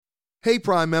Hey,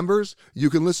 Prime members, you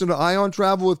can listen to Eye on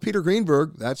Travel with Peter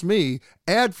Greenberg, that's me,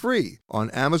 ad-free on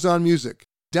Amazon Music.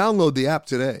 Download the app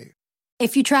today.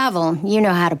 If you travel, you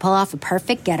know how to pull off a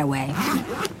perfect getaway.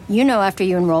 You know after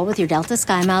you enroll with your Delta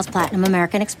SkyMiles Platinum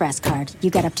American Express card, you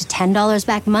get up to $10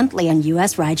 back monthly on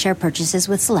U.S. rideshare purchases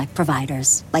with select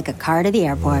providers, like a car to the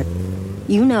airport.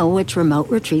 You know which remote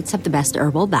retreats have the best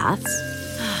herbal baths,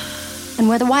 and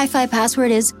where the Wi-Fi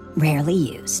password is rarely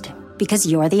used. Because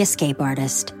you're the escape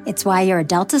artist. It's why you're a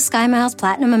Delta SkyMiles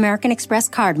Platinum American Express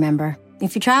card member.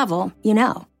 If you travel, you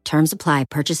know. Terms apply.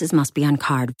 Purchases must be on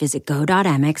card. Visit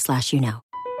go.amex/you-know.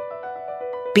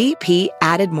 BP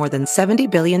added more than $70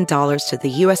 billion to the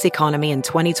U.S. economy in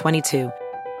 2022.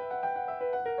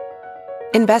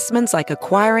 Investments like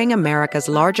acquiring America's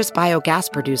largest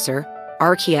biogas producer,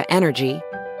 Archaea Energy,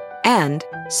 and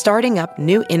starting up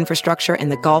new infrastructure in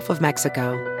the Gulf of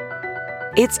Mexico.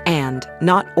 It's and,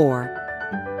 not or.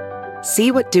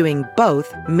 See what doing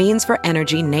both means for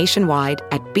energy nationwide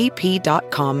at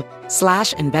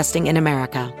bp.com/investing in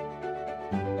America.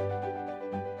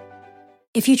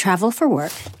 If you travel for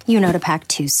work, you know to pack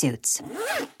 2 suits.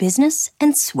 Business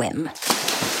and swim.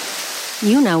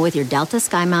 You know with your Delta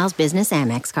SkyMiles Business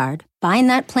Amex card, buying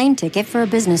that plane ticket for a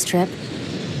business trip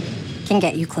can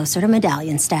get you closer to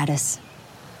medallion status.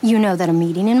 You know that a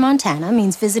meeting in Montana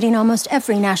means visiting almost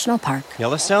every national park.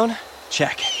 Yellowstone?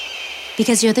 Check.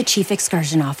 Because you're the chief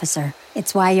excursion officer.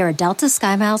 It's why you're a Delta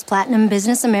SkyMiles Platinum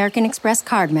Business American Express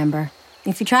card member.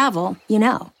 If you travel, you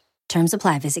know. Terms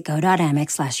apply. Visit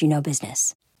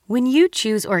go.amex/you-know-business. When you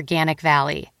choose Organic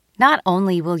Valley, not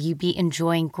only will you be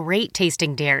enjoying great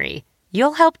tasting dairy,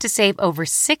 you'll help to save over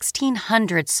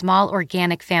 1,600 small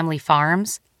organic family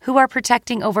farms who are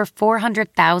protecting over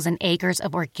 400,000 acres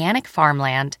of organic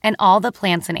farmland and all the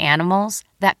plants and animals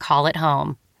that call it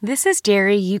home. This is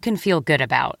dairy you can feel good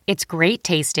about. It's great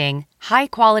tasting,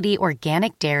 high-quality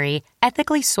organic dairy,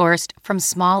 ethically sourced from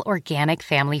small organic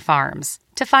family farms.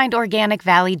 To find Organic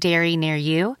Valley Dairy near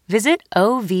you, visit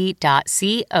ov.coop.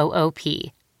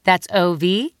 That's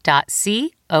ov.coop.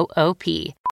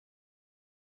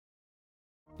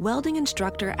 Welding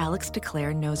instructor Alex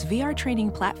DeClaire knows VR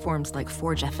training platforms like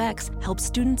Forge FX help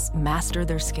students master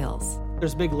their skills.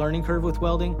 There's a big learning curve with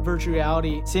welding. Virtual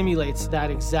reality simulates that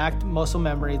exact muscle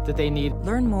memory that they need.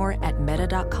 Learn more at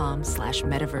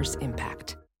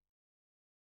meta.com/metaverseimpact.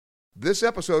 This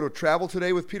episode of Travel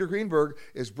Today with Peter Greenberg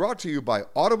is brought to you by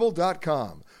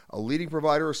Audible.com, a leading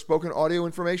provider of spoken audio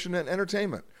information and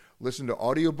entertainment. Listen to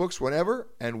audiobooks whenever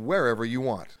and wherever you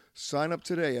want. Sign up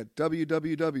today at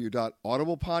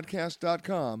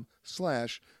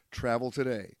www.audiblepodcast.com/travel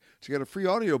today to get a free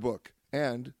audiobook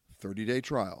and 30-day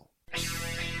trial.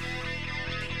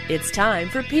 It's time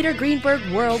for Peter Greenberg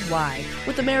Worldwide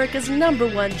with America's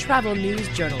 #1 travel news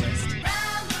journalist.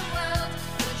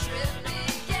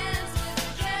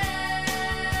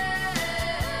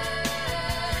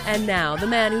 And now, the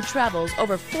man who travels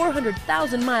over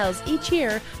 400,000 miles each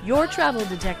year, your travel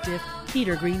detective,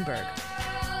 Peter Greenberg.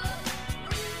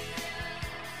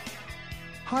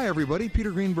 Hi, everybody.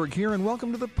 Peter Greenberg here, and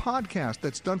welcome to the podcast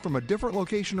that's done from a different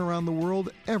location around the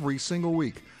world every single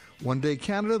week. One day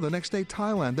Canada, the next day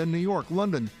Thailand, then New York,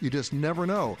 London. You just never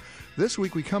know. This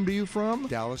week we come to you from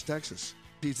Dallas, Texas.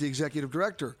 He's the executive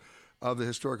director of the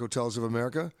Historic Hotels of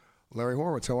America. Larry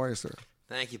Horowitz, how are you, sir?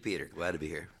 Thank you, Peter. Glad to be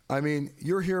here. I mean,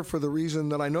 you're here for the reason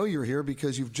that I know you're here,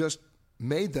 because you've just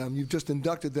made them, you've just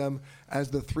inducted them as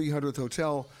the 300th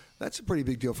hotel. That's a pretty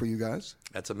big deal for you guys.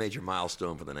 That's a major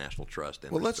milestone for the National Trust.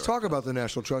 Well, let's talk about the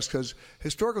National Trust, because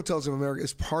Historic Hotels of America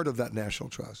is part of that National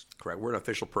Trust. Correct. We're an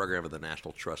official program of the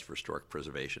National Trust for Historic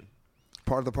Preservation.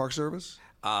 Part of the Park Service?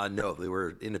 No, they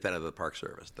were independent of the Park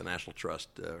Service. The National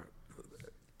Trust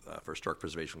for Historic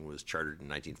Preservation was chartered in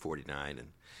 1949, and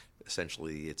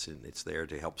essentially it's there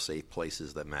to help save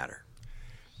places that matter.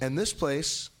 And this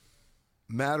place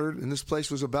mattered, and this place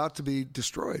was about to be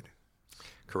destroyed.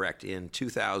 Correct. In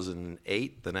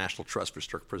 2008, the National Trust for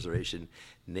Historic Preservation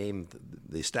named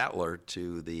the Statler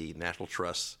to the National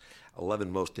Trust's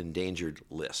 11 most endangered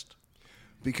list.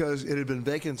 Because it had been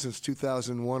vacant since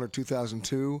 2001 or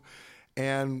 2002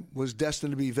 and was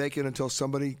destined to be vacant until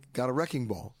somebody got a wrecking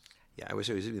ball. Yeah, it was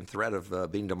in threat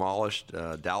of being demolished.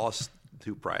 Dallas,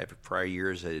 2 prior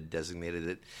years, had designated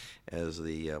it as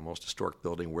the most historic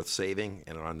building worth saving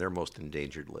and on their most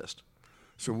endangered list.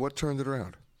 So what turned it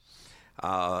around?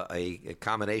 A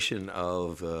combination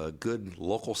of good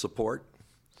local support,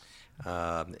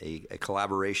 a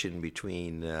collaboration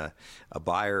between a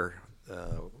buyer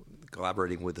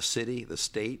collaborating with the city, the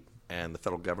state, and the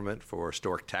federal government for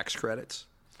historic tax credits,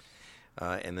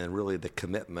 and then really the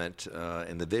commitment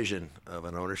and the vision of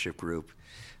an ownership group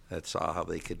that saw how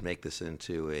they could make this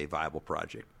into a viable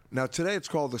project. Now, today it's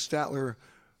called the Statler.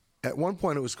 At one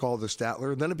point it was called the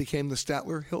Statler, then it became the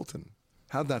Statler Hilton.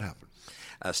 How'd that happen?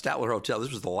 Statler Hotel,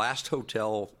 this was the last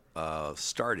hotel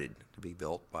started to be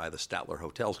built by the Statler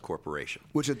Hotels Corporation.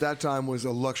 Which at that time was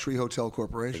a luxury hotel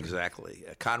corporation. Exactly.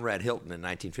 Conrad Hilton in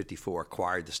 1954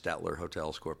 acquired the Statler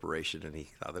Hotels Corporation, and he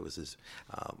thought that was his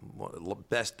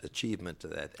best achievement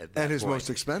at that and his point. Most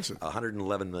expensive.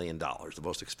 $111 million, the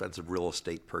most expensive real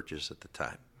estate purchase at the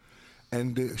time.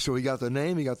 And so he got the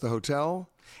name, he got the hotel.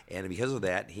 And because of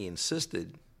that, he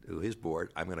insisted to his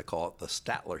board, I'm going to call it the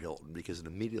Statler Hilton, because it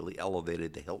immediately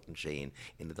elevated the Hilton chain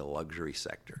into the luxury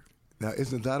sector. Now,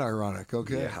 isn't that ironic?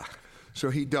 Okay. Yeah.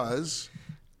 So he does,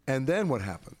 and then what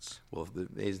happens? Well, the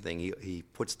amazing thing, he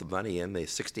puts the money in, the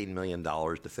 $16 million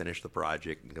to finish the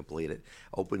project and complete it.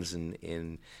 Opens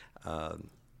in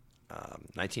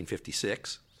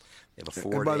 1956. They have a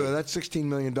 4-day. And by the way, that's $16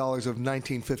 million of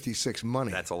 1956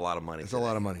 money. That's a lot of money. That's a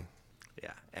lot of money.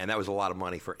 Yeah, and that was a lot of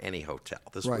money for any hotel.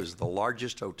 This Right. was the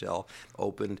largest hotel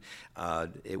opened.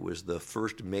 It was the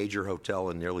first major hotel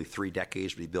in nearly 3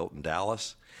 decades to be built in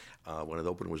Dallas. When it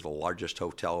opened, it was the largest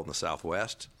hotel in the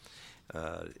Southwest.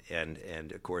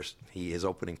 And of course, his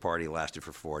opening party lasted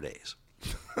for 4 days.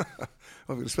 Well, if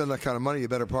you're going to spend that kind of money, you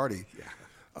better party. Yeah.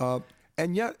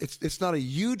 And yet, it's not a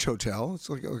huge hotel. It's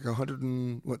like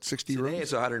 160 rooms? Today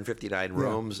it's 159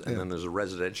 rooms, Yeah. and then there's a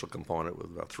residential component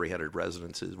with about 300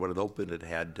 residences. When it opened, it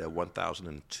had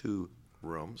 1,002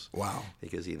 rooms. Wow.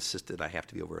 Because he insisted I have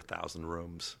to be over 1,000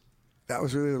 rooms. That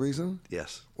was really the reason?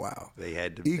 Yes. Wow. They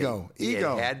had to Ego. They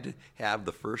had to have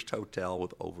the first hotel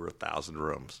with over 1,000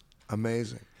 rooms.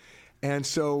 Amazing. And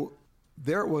so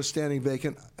there it was standing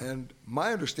vacant, and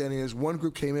my understanding is one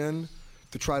group came in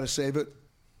to try to save it.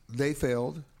 They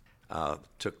failed.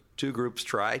 Took 2 groups,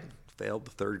 tried, failed.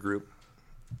 The 3rd group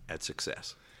had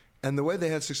success. And the way they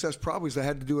had success probably is they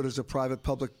had to do it as a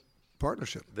private-public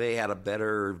partnership. They had a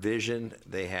better vision.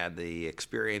 They had the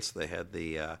experience. They had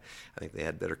I think they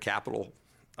had better capital,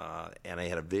 and they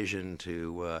had a vision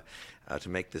to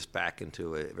make this back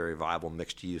into a very viable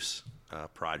mixed-use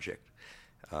project.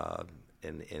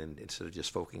 And instead of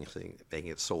just focusing,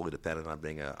 making it solely dependent on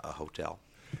being a hotel.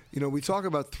 You know, we talk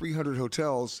about 300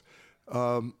 hotels,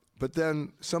 but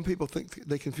then some people think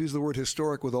they confuse the word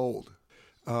historic with old,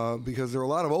 because there are a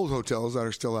lot of old hotels that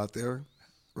are still out there,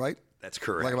 right? That's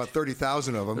correct. Like about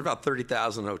 30,000 of them. There are about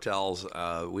 30,000 hotels.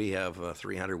 We have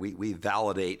 300. We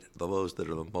validate those that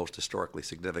are the most historically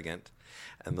significant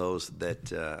and those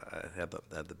that have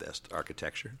the best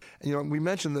architecture. And, you know, we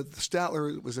mentioned that the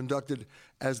Statler was inducted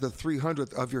as the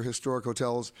 300th of your historic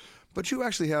hotels, but you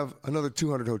actually have another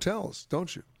 200 hotels,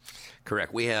 don't you?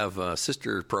 Correct. We have a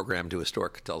sister program to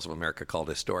Historic Hotels of America called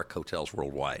Historic Hotels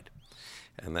Worldwide.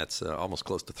 And that's almost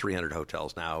close to 300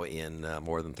 hotels now in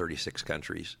more than 36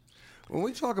 countries. When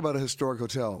we talk about a historic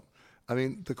hotel, I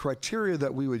mean, the criteria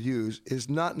that we would use is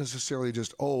not necessarily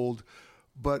just old,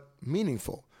 but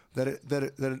meaningful. That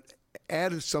it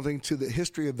added something to the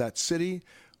history of that city,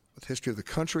 the history of the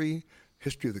country,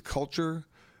 history of the culture,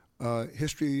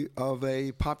 history of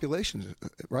a population,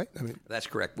 right? I mean, that's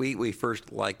correct. We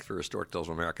first like for Historic Hotels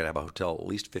of America to have a hotel at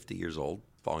least 50 years old,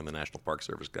 following the National Park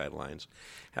Service guidelines.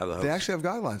 They actually have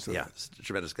guidelines for that. Yeah,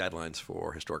 tremendous guidelines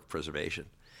for historic preservation.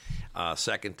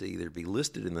 Second, to either be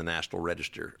listed in the National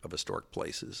Register of Historic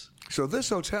Places. So this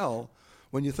hotel,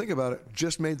 when you think about it,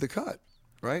 just made the cut,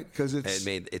 right? Because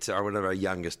it's one of our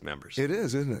youngest members. It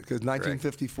is, isn't it? Because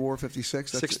 1954,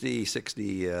 56?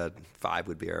 65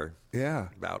 would be our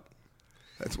about.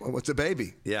 That's what's a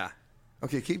baby. Yeah.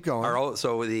 Okay, keep going.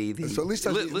 So at least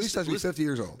has to be 50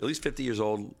 years old. At least 50 years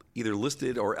old, either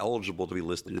listed or eligible to be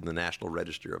listed in the National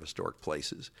Register of Historic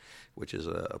Places, which is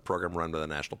a program run by the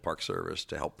National Park Service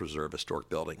to help preserve historic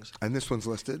buildings. And this one's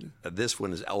listed? This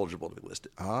one is eligible to be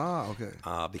listed. Ah, okay.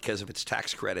 Because of its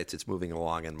tax credits, it's moving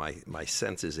along, and my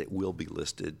sense is it will be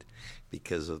listed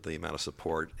because of the amount of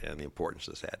support and the importance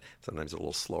it's had. Sometimes a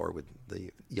little slower with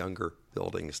the younger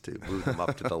buildings to move them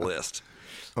up to the list.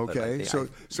 Okay, so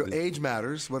age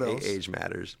matters. What else? Age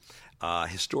matters.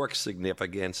 Historic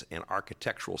significance and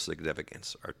architectural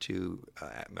significance are 2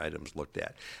 items looked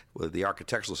at. Well, the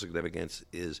architectural significance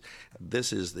is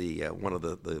this is the one of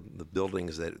the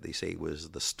buildings that they say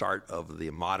was the start of the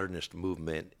modernist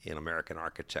movement in American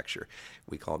architecture.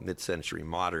 We call it mid-century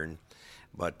modern.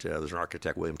 But there's an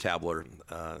architect, William Tabler.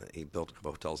 He built a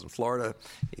couple hotels in Florida.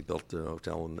 He built a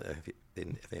hotel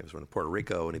in famous one in Puerto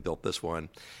Rico, and he built this one.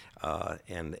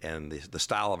 And the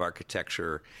style of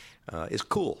architecture is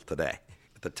cool today.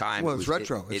 At the time, well, it's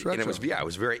retro. It's retro. And it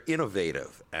was very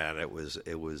innovative, and it was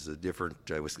a different.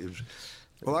 It was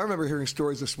Well, I remember hearing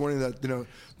stories this morning that,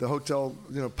 the hotel,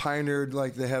 pioneered,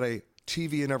 like they had a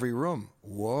TV in every room.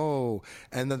 Whoa.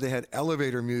 And then they had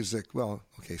elevator music. Well,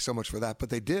 okay, so much for that.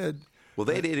 But they did. Well,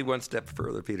 they did it one step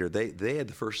further, Peter. They had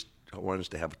the first ones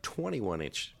to have a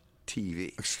 21-inch TV.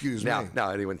 Excuse me. Now,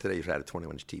 anyone today who's had a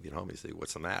 21-inch TV at home, you say,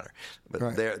 what's the matter? But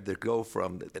Right. they go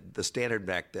from, the standard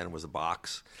back then was a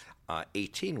box.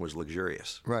 18 was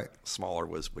luxurious. Right. Smaller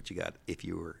was what you got if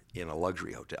you were in a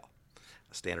luxury hotel.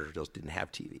 Standard hotels didn't have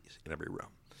TVs in every room.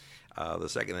 The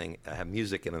second thing, have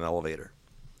music in an elevator.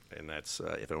 And that's,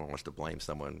 if anyone wants to blame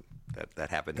someone, that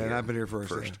happened here. That happened here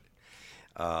first.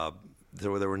 Yeah. There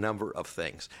were a number of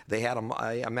things. They had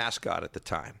a mascot at the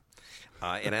time.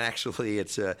 And actually,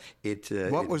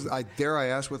 What was, dare I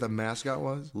ask what the mascot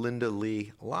was? Linda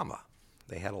Lee Llama.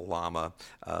 They had a llama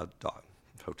dog.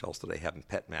 Hotels today having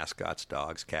pet mascots,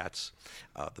 dogs, cats.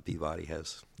 The Peabody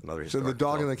has another So historic the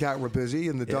dog hotel. and the cat were busy,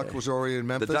 and the duck was already in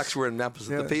Memphis? The ducks were in Memphis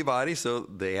at the Peabody, so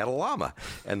they had a llama.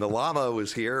 And the llama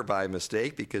was here by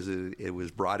mistake because it was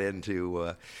brought in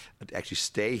to actually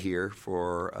stay here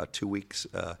for a 2 weeks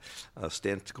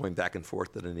stint going back and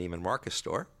forth to the Neiman Marcus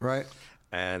store. Right.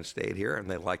 And stayed here, and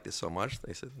they liked it so much,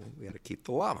 they said, we got to keep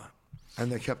the llama. And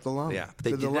they kept the llama. Yeah.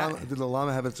 Did the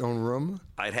llama have its own room?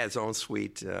 It had its own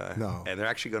suite. No. And they're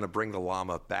actually going to bring the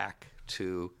llama back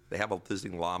they have a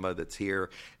visiting llama that's here,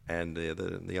 and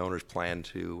the owners plan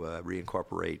to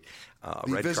reincorporate a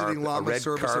The red visiting carpet, llama a red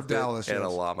service of carpet Dallas, and yes. a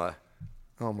llama.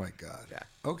 Oh, my God. Yeah.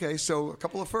 Okay, so a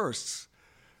couple of firsts,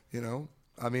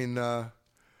 I mean, it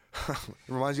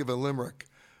reminds you of a limerick.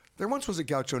 There once was a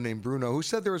gaucho named Bruno who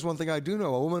said, there is one thing I do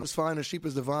know. A woman is fine, a sheep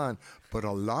is divine, but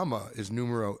a llama is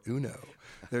numero uno.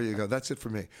 There you go. That's it for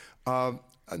me.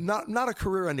 Not a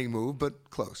career-ending move, but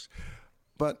close.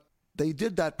 But they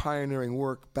did that pioneering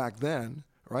work back then,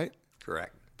 right?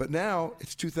 Correct. But now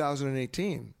it's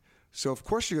 2018. So, of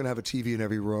course, you're going to have a TV in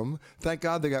every room. Thank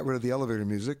God they got rid of the elevator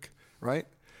music, right?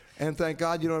 And thank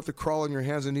God you don't have to crawl on your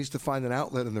hands and knees to find an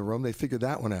outlet in the room. They figured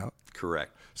that one out.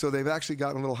 Correct. So they've actually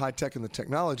gotten a little high-tech in the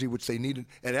technology, which they needed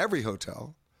at every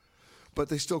hotel, but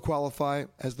they still qualify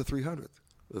as the 300th.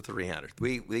 The 300th.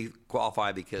 We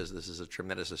qualify because this is a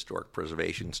tremendous historic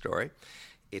preservation story.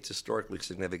 It's historically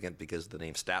significant because of the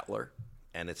name Statler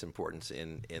and its importance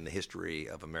in the history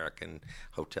of American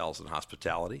hotels and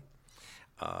hospitality.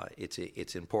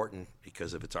 It's important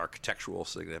because of its architectural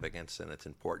significance and its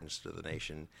importance to the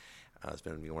nation. It's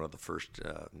been one of the first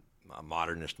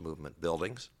modernist movement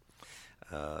buildings.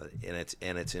 And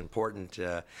it's important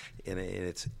in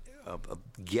its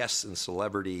guests and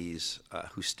celebrities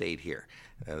who stayed here.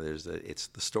 It's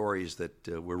the stories that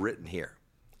were written here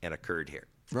and occurred here.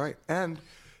 Right. And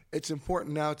it's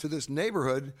important now to this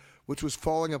neighborhood, which was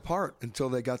falling apart until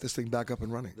they got this thing back up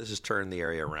and running. This has turned the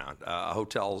area around.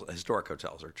 Historic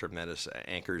hotels are tremendous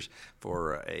anchors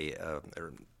for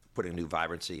putting new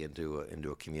vibrancy into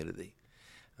a community.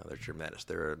 They're tremendous.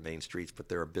 There are main streets, but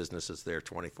there are businesses there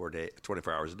 24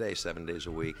 hours a day, 7 days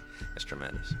a week. It's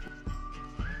tremendous.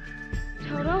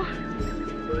 Toto,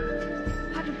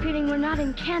 I have a feeling we're not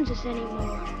in Kansas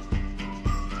anymore.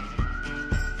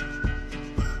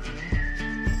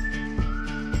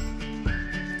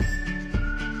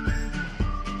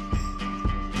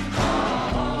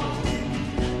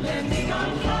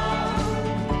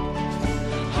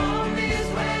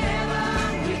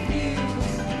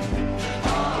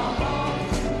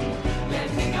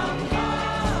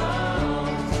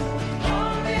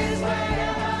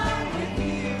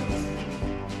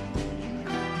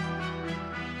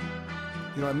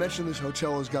 I mentioned this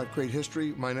hotel has got great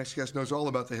history. My next guest knows all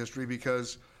about the history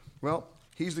because, well,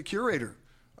 he's the curator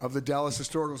of the Dallas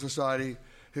Historical Society.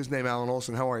 His name, Alan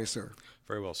Olson. How are you, sir?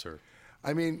 Very well, sir.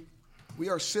 I mean, we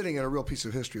are sitting at a real piece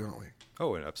of history, aren't we?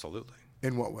 Oh, absolutely.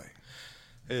 In what way?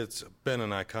 It's been an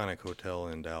iconic hotel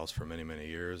in Dallas for many, many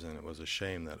years, and it was a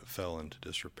shame that it fell into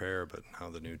disrepair, but now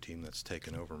the new team that's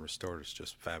taken over and restored it is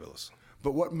just fabulous.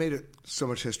 But what made it so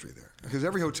much history there? Because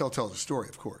every hotel tells a story,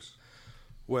 of course.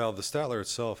 Well, the Statler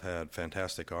itself had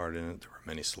fantastic art in it. There were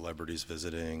many celebrities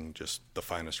visiting, just the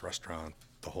finest restaurant,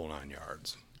 the whole 9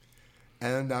 yards.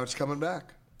 And now it's coming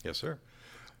back. Yes, sir.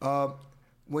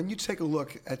 When you take a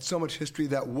look at so much history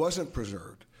that wasn't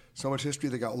preserved, so much history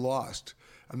that got lost,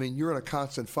 I mean, you're in a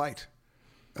constant fight.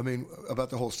 I mean, about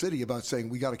the whole city, about saying,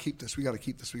 we got to keep this, we got to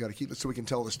keep this, we got to keep this so we can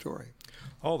tell the story.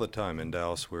 All the time in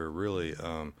Dallas, we're really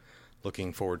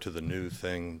looking forward to the new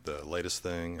thing, the latest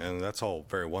thing, and that's all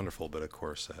very wonderful, but of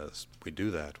course, as we do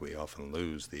that, we often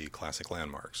lose the classic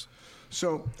landmarks.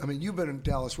 So, I mean, you've been in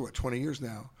Dallas for, 20 years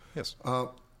now? Yes.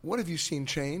 What have you seen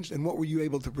changed, and what were you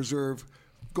able to preserve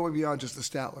going beyond just the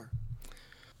Statler?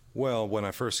 Well, when I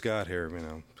first got here,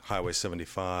 Highway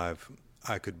 75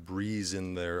 I could breeze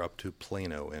in there up to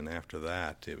Plano, and after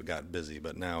that it got busy,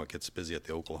 but now it gets busy at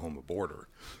the Oklahoma border,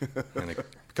 and it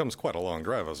becomes quite a long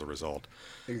drive as a result.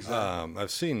 Exactly. I've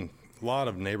seen a lot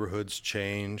of neighborhoods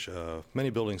change.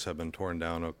 Many buildings have been torn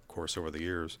down, of course, over the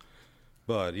years,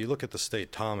 but you look at the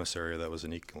State Thomas area, that was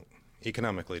an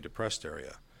economically depressed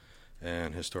area,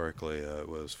 and historically it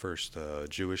was first a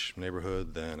Jewish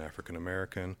neighborhood, then African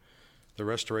American. The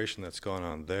restoration that's gone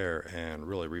on there and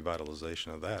really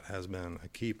revitalization of that has been a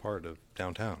key part of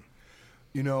downtown.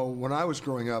 You know, when I was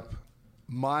growing up,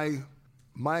 my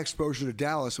exposure to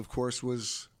Dallas, of course,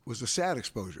 was a sad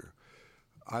exposure.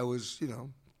 I was,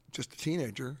 just a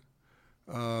teenager,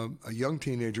 a young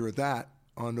teenager at that,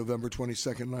 on November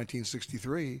 22nd,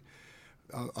 1963,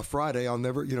 a Friday. I'll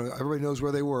never, everybody knows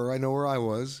where they were. I know where I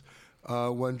was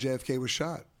when JFK was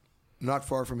shot, not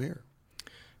far from here.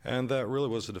 And that really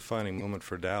was a defining moment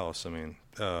for Dallas. I mean,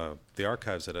 the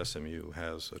archives at SMU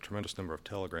has a tremendous number of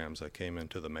telegrams that came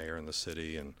into the mayor and the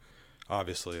city, and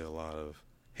obviously a lot of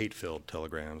hate-filled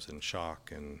telegrams and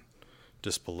shock and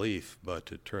disbelief, but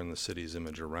to turn the city's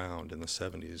image around in the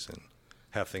 70s and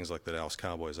have things like the Dallas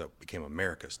Cowboys that became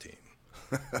America's team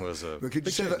was a big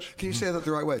change. Can you say that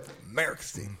the right way?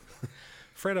 America's team.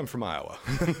 Afraid I'm from Iowa.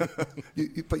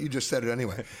 But you just said it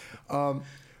anyway.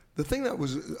 The thing that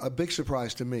was a big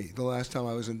surprise to me the last time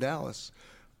I was in Dallas,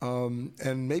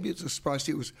 and maybe it's a surprise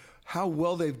to you, was how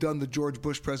well they've done the George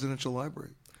Bush Presidential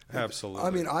Library. Absolutely.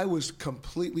 I mean, I was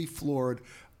completely floored.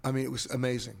 I mean, it was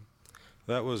amazing.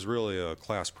 That was really a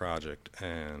class project,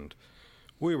 and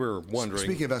we were wondering...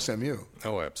 Speaking of SMU.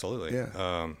 Oh, absolutely.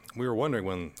 Yeah. We were wondering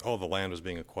when all the land was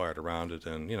being acquired around it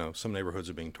and, some neighborhoods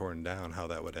are being torn down, how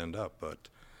that would end up. But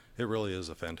it really is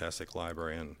a fantastic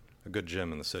library and a good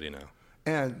gem in the city now.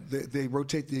 And they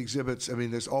rotate the exhibits. I mean,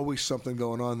 there's always something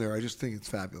going on there. I just think it's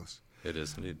fabulous. It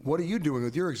is indeed. What are you doing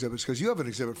with your exhibits? Because you have an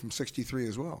exhibit from '63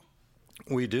 as well.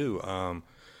 We do.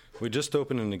 We just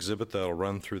opened an exhibit that will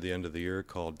run through the end of the year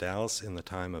called Dallas in the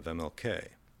Time of MLK.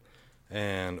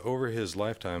 And over his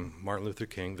lifetime, Martin Luther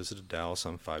King visited Dallas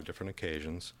on 5 different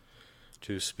occasions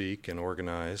to speak and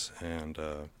organize and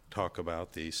talk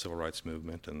about the civil rights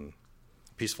movement and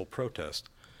peaceful protest.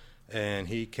 And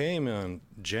he came on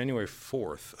January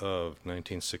 4th of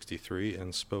 1963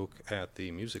 and spoke at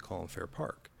the Music Hall in Fair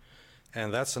Park.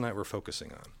 And that's the night we're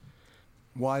focusing on.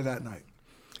 Why that night?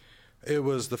 It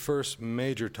was the first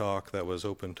major talk that was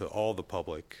open to all the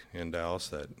public in Dallas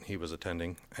that he was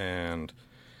attending. And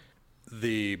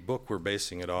the book we're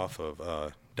basing it off of,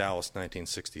 Dallas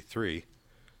 1963,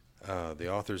 the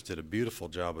authors did a beautiful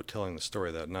job of telling the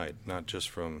story that night, not just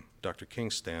from Dr.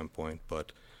 King's standpoint,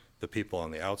 but the people on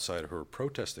the outside who were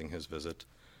protesting his visit.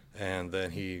 And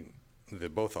then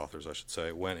both authors, I should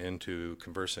say, went into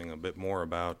conversing a bit more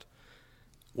about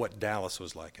what Dallas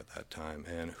was like at that time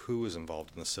and who was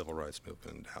involved in the civil rights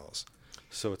movement in Dallas.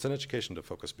 So it's an education to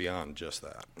focus beyond just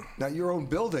that. Now, your own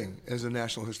building is a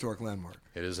National Historic Landmark.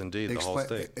 It is indeed, the Hall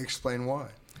Estate. Explain why.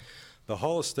 The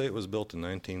Hall Estate was built in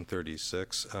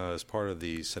 1936 as part of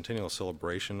the centennial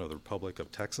celebration of the Republic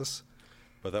of Texas.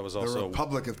 But that was also the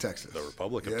Republic of Texas. The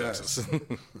Republic of Yes. Texas.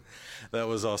 That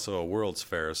was also a World's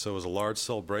Fair, so it was a large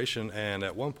celebration, and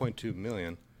at $1.2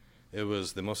 million, it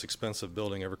was the most expensive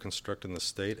building ever constructed in the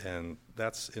state, and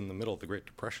that's in the middle of the Great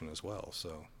Depression as well,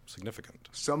 so significant.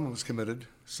 Someone was committed.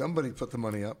 Somebody put the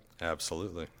money up.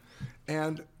 Absolutely.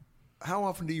 And how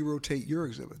often do you rotate your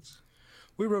exhibits?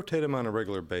 We rotate them on a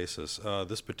regular basis.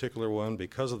 This particular one,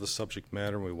 because of the subject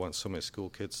matter, we want so many school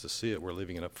kids to see it, we're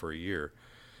leaving it up for a year.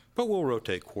 But we'll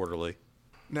rotate quarterly.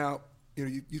 Now,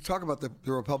 you talk about the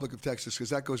Republic of Texas because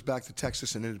that goes back to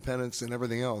Texas and independence and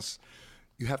everything else.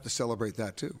 You have to celebrate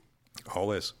that too.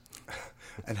 Always.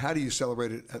 And how do you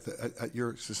celebrate it at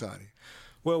your society?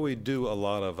 Well, we do a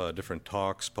lot of different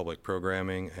talks, public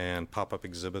programming, and pop-up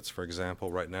exhibits, for example.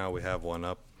 Right now we have one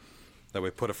up that we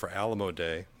put up for Alamo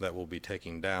Day that we'll be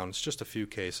taking down. It's just a few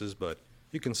cases, but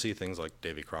you can see things like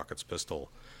Davy Crockett's pistol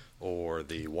or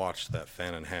the watch that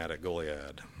Fannin had at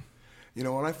Goliad.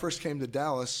 When I first came to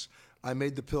Dallas, I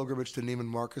made the pilgrimage to Neiman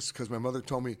Marcus because my mother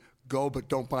told me, go but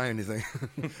don't buy anything.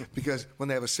 Because when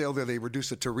they have a sale there, they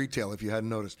reduce it to retail, if you hadn't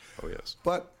noticed. Oh, yes.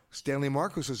 But Stanley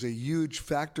Marcus was a huge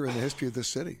factor in the history of this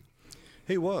city.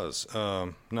 He was,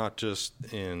 not just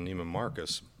in Neiman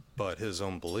Marcus, but his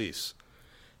own beliefs.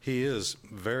 He is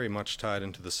very much tied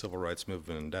into the civil rights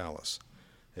movement in Dallas.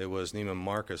 It was Neiman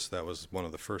Marcus that was one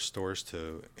of the first stores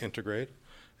to integrate.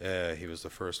 He was the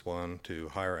first one to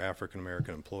hire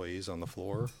African-American employees on the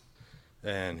floor.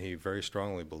 And he very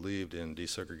strongly believed in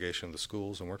desegregation of the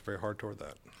schools and worked very hard toward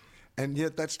that. And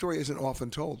yet that story isn't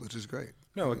often told, which is great.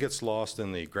 No, it gets lost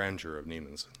in the grandeur of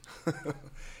Neiman's.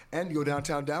 And you go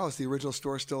downtown Dallas, the original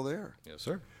store is still there. Yes,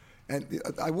 sir. And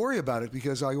I worry about it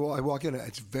because I walk in,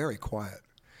 it's very quiet.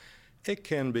 It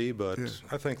can be, but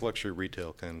I think luxury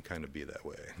retail can kind of be that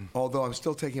way. Although I'm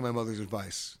still taking my mother's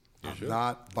advice. I'm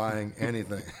not buying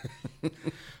anything.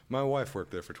 My wife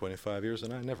worked there for 25 years,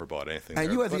 and I never bought anything and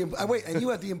there. You had and you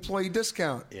had the employee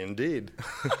discount. Indeed.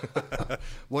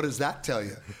 What does that tell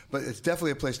you? But it's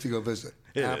definitely a place to go visit.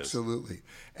 It Absolutely. Is.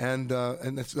 And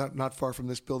it's not far from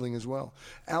this building as well.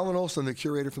 Alan Olson, the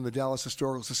curator from the Dallas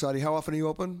Historical Society. How often are you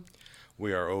open?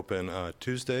 We are open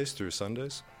Tuesdays through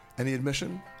Sundays. Any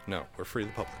admission? No, we're free to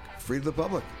the public. Free to the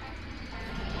public.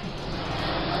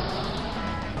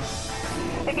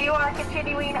 If you are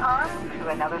continuing on to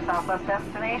another Southwest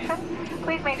destination,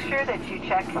 please make sure that you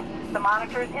check the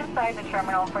monitors inside the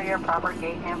terminal for your proper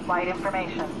gate and flight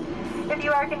information. If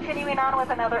you are continuing on with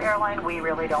another airline, we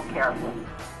really don't care.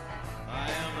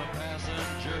 I am a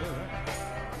passenger.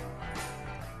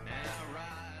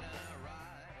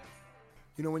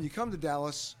 You know, when you come to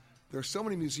Dallas, there are so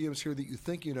many museums here that you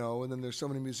think you know, and then there's so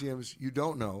many museums you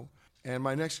don't know. And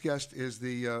my next guest is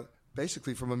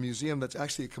basically from a museum that's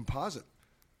actually a composite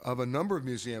of a number of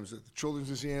museums, the Children's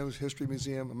Museums, History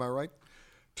Museum. Am I right?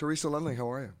 Teresa Lendling,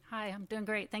 how are you? Hi, I'm doing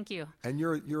great. Thank you. And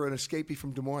you're an escapee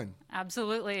from Des Moines.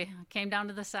 Absolutely. Came down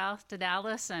to the south, to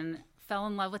Dallas, and fell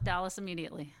in love with Dallas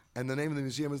immediately. And the name of the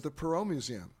museum is the Perot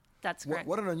Museum. That's correct.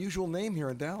 What an unusual name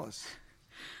here in Dallas.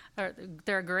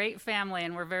 They're a great family,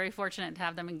 and we're very fortunate to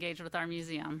have them engaged with our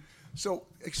museum. So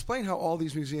explain how all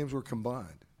these museums were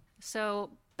combined. So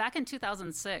back in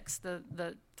 2006,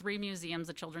 the three museums,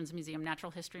 the Children's Museum,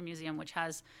 Natural History Museum, which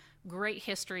has great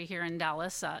history here in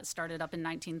Dallas, started up in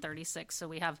 1936. So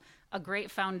we have a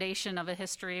great foundation of a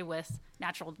history with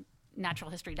natural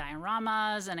history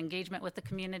dioramas and engagement with the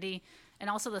community. And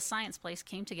also the Science Place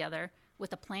came together with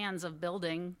the plans of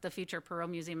building the future Perot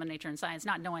Museum of Nature and Science,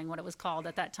 not knowing what it was called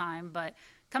at that time, but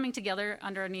coming together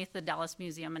underneath the Dallas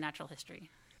Museum of Natural History.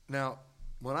 Now,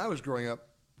 when I was growing up,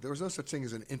 there was no such thing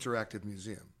as an interactive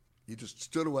museum. You just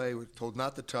stood away, were told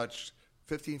not to touch,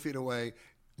 15 feet away,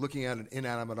 looking at an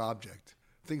inanimate object.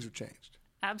 Things have changed.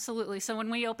 Absolutely. So when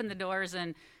we opened the doors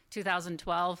in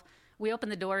 2012, we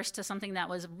opened the doors to something that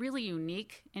was really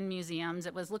unique in museums.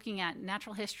 It was looking at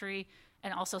natural history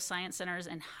and also science centers,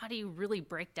 and how do you really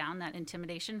break down that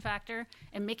intimidation factor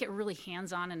and make it really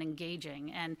hands-on and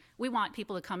engaging. And we want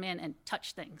people to come in and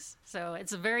touch things. So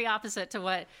it's very opposite to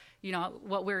what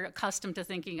we're accustomed to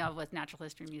thinking of with natural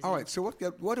history museums. All right, so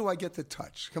what do I get to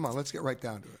touch? Come on, let's get right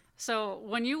down to it. So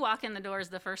when you walk in the doors,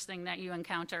 the first thing that you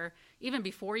encounter, even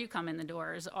before you come in the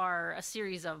doors, are a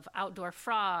series of outdoor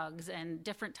frogs and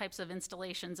different types of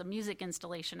installations, a music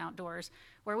installation outdoors,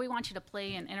 where we want you to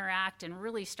play and interact and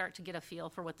really start to get a feel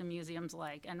for what the museum's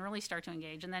like and really start to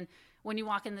engage. And then when you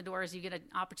walk in the doors, you get an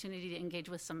opportunity to engage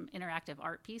with some interactive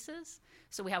art pieces.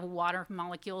 So we have water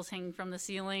molecules hanging from the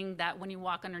ceiling that when you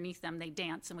walk underneath them, they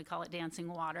dance, and we call it dancing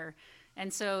water.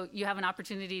 And so you have an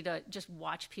opportunity to just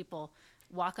watch people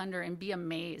walk under and be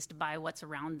amazed by what's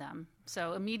around them.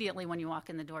 So immediately when you walk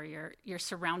in the door, you're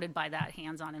surrounded by that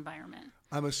hands-on environment.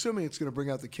 I'm assuming it's going to bring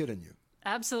out the kid in you.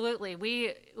 Absolutely.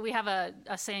 We have a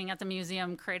saying at the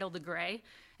museum, cradle to gray,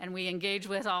 and we engage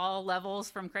with all levels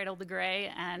from cradle to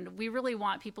gray, and we really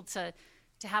want people to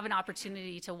have an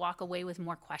opportunity to walk away with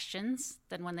more questions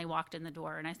than when they walked in the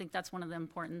door. And I think that's one of the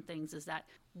important things, is that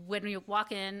when you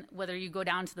walk in, whether you go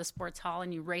down to the sports hall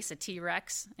and you race a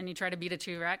T-Rex and you try to beat a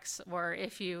T-Rex, or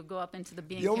if you go up into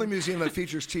the only museum that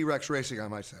features T-Rex racing, I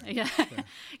might say. Yeah.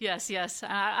 Yes.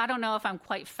 I don't know if I'm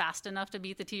quite fast enough to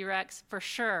beat the T-Rex, for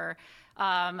sure.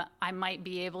 I might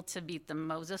be able to beat the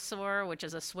mosasaur, which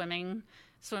is a swimming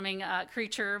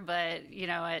creature, but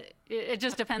it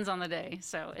just depends on the day.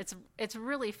 So it's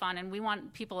really fun, and we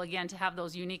want people again to have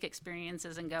those unique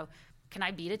experiences and go, can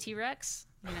I beat a T-Rex?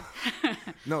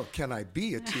 No, can I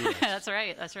be a T-Rex? That's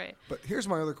right. But here's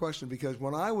my other question, because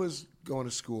when I was going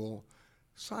to school,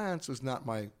 science was not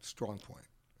my strong point.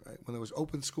 Right? When there was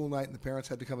open school night and the parents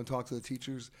had to come and talk to the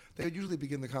teachers, they would usually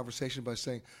begin the conversation by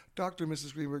saying, Dr. and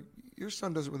Mrs. Greenberg, your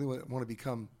son doesn't really want to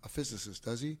become a physicist,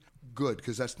 does he? Good,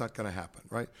 because that's not going to happen,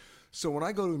 right? So when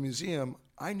I go to a museum,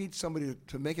 I need somebody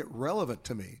to make it relevant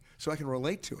to me so I can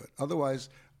relate to it. Otherwise,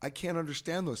 I can't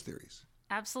understand those theories.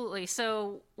 Absolutely.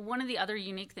 So one of the other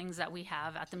unique things that we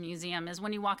have at the museum is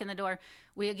when you walk in the door,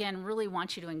 we again really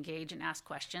want you to engage and ask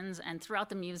questions. And throughout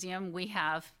the museum, we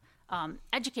have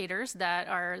educators that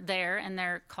are there, and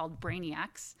they're called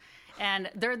brainiacs,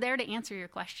 and they're there to answer your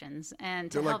questions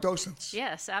and to they're help. Like docents.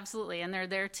 Yes, absolutely, and they're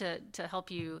there to help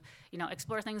you,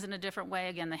 explore things in a different way.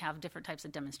 Again, they have different types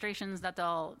of demonstrations that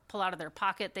they'll pull out of their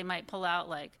pocket. They might pull out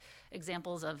like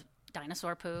examples of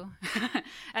dinosaur poo,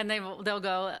 and they'll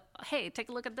go, hey, take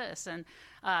a look at this, and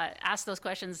ask those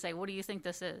questions, say, what do you think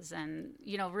this is? And,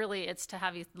 really it's to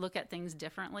have you look at things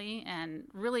differently and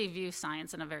really view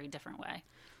science in a very different way.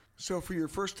 So for your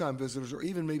first-time visitors, or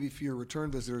even maybe for your return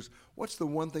visitors, what's the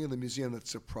one thing in the museum that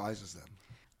surprises them?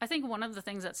 I think one of the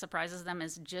things that surprises them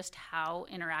is just how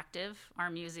interactive our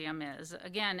museum is.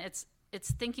 Again, it's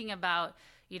thinking about,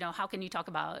 how can you talk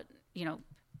about,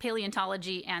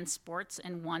 paleontology and sports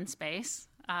in one space?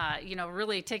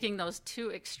 Really taking those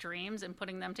two extremes and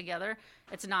putting them together.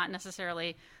 It's not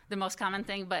necessarily the most common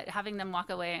thing, but having them walk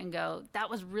away and go, that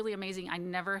was really amazing. I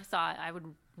never thought I would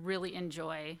really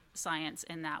enjoy science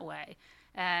in that way.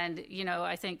 And,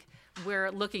 I think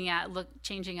we're looking at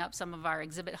changing up some of our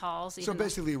exhibit halls. So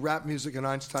basically rap music and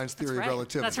Einstein's theory of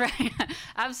relativity. That's right.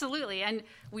 Absolutely. And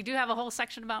we do have a whole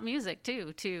section about music,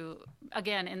 too,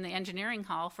 again, in the engineering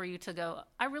hall for you to go,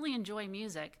 I really enjoy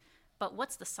music, but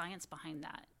what's the science behind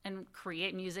that? And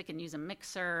create music and use a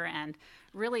mixer and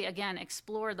really, again,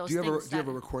 explore those things. Do you have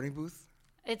a recording booth?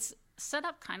 It's set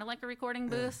up kind of like a recording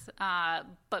booth,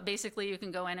 but basically you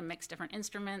can go in and mix different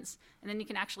instruments, and then you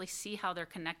can actually see how they're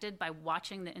connected by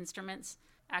watching the instruments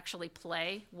actually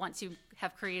play once you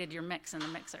have created your mix in the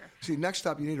mixer. See, next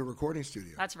up you need a recording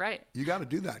studio. That's right. You got to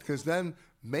do that, because then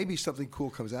maybe something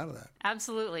cool comes out of that.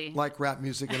 Absolutely. Like rap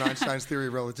music and Einstein's theory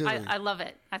of relativity. I love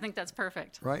it. I think that's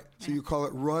perfect. Right? So you call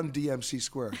it Run DMC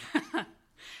Squared.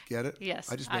 Get it?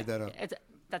 Yes. I just made that up.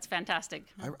 That's fantastic.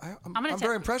 I'm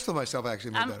very impressed with myself,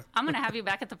 actually. I'm going to have you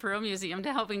back at the Perot Museum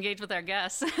to help engage with our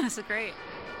guests. It's great.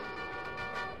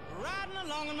 Riding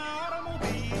along in my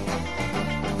automobile,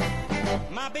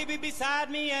 my baby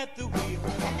beside me at the wheel,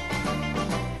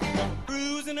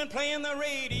 cruising and playing the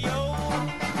radio,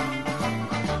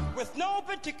 with no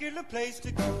particular place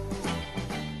to go.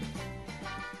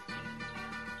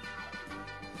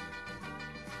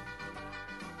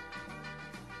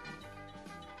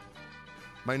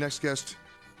 My next guest,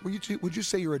 would you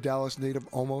say you're a Dallas native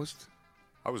almost?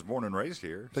 I was born and raised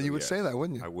here. Then you would say that,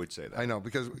 wouldn't you? I would say that. I know,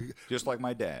 because... Just like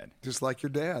my dad. Just like your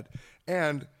dad.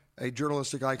 And a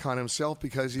journalistic icon himself,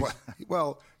 because he's...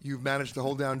 you've managed to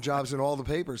hold down jobs in all the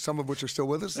papers, some of which are still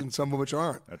with us and some of which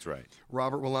aren't. That's right.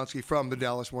 Robert Walensky from the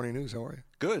Dallas Morning News. How are you?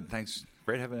 Good, thanks.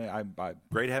 Great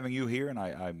having you here, and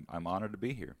I'm honored to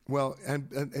be here. Well,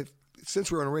 and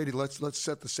since we're on radio, let's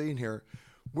set the scene here.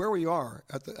 Where we are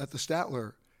at the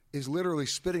Statler is literally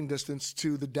spitting distance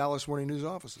to the Dallas Morning News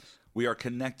offices. We are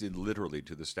connected literally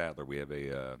to the Statler. We have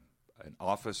an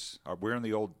office. We're in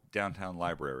the old downtown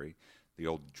library, the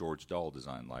old George Dahl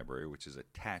design library, which is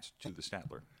attached to the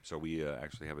Statler. So we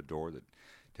actually have a door that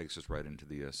takes us right into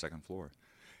the second floor.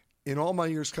 In all my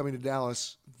years coming to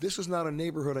Dallas, this is not a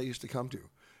neighborhood I used to come to.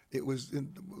 It was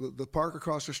the park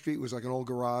across the street was like an old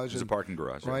garage. It was a parking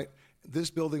garage, right? Yeah.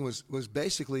 This building was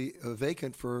basically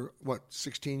vacant for,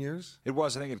 16 years? It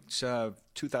was. I think it's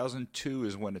 2002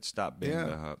 is when it stopped being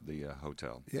the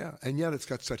hotel. Yeah, and yet it's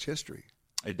got such history.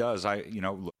 It does.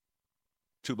 Look,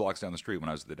 2 blocks down the street when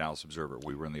I was at the Dallas Observer,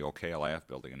 we were in the old KLIF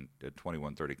building at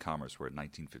 2130 Commerce. We're at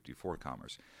 1954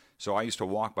 Commerce. So I used to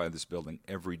walk by this building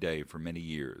every day for many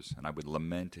years, and I would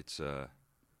lament its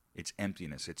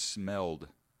emptiness. It smelled...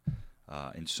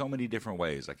 in so many different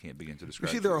ways, I can't begin to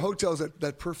describe. You see, there are hotels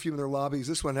that perfume their lobbies.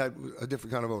 This one had a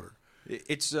different kind of odor.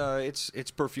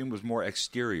 Its perfume was more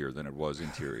exterior than it was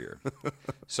interior.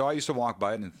 So I used to walk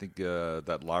by it and think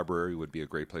that library would be a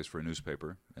great place for a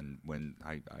newspaper. And when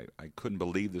I couldn't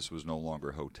believe this was no longer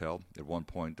a hotel. At one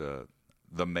point,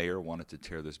 the mayor wanted to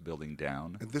tear this building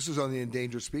down. And this was on the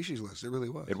endangered species list. It really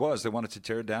was. It was. They wanted to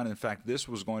tear it down. In fact, this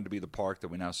was going to be the park that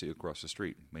we now see across the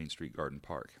street, Main Street Garden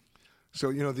Park.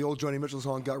 So, the old Joni Mitchell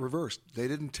song got reversed. They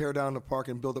didn't tear down the park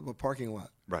and build up a parking lot.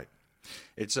 Right.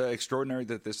 It's extraordinary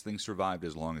that this thing survived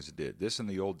as long as it did. This and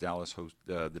the old Dallas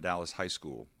the Dallas High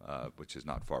School, which is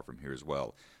not far from here as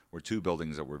well, were 2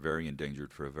 buildings that were very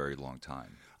endangered for a very long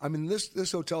time. I mean,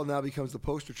 this hotel now becomes the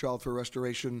poster child for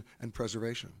restoration and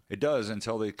preservation. It does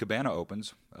until the Cabana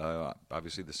opens.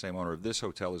 Obviously, the same owner of this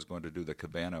hotel is going to do the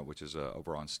Cabana, which is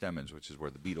over on Stemmons, which is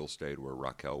where the Beatles stayed, where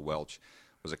Raquel Welch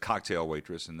was a cocktail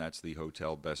waitress, and that's the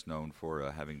hotel best known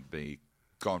for having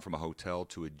gone from a hotel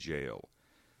to a jail,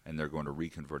 and they're going to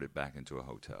reconvert it back into a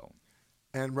hotel.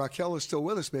 And Raquel is still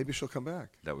with us. Maybe she'll come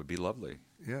back. That would be lovely.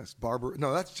 Yes,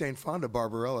 No, that's Jane Fonda,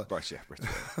 Barbarella. Yeah,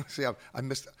 See, I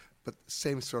missed, but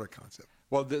same sort of concept.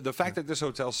 Well, the fact that this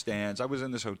hotel stands, I was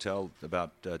in this hotel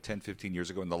about 10, 15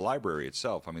 years ago, and the library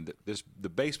itself, I mean, the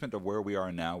basement of where we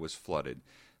are now was flooded.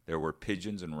 There were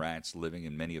pigeons and rats living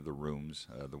in many of the rooms.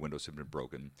 The windows had been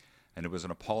broken. And it was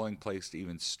an appalling place to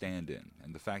even stand in.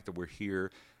 And the fact that we're here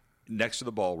next to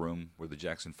the ballroom where the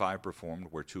Jackson 5 performed,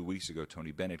 where 2 weeks ago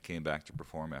Tony Bennett came back to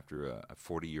perform after a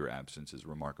 40-year absence, is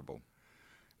remarkable.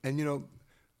 And, you know,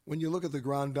 when you look at the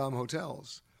Grand Dame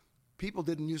hotels, people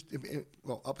didn't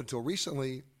well, up until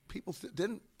recently, people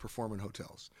didn't perform in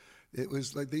hotels. It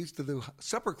was like they used to do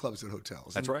supper clubs at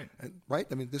hotels. That's right. Right?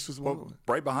 I mean, this was one of them.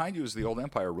 Right behind you is the old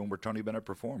Empire Room where Tony Bennett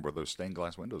performed, where those stained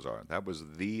glass windows are. That was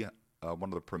one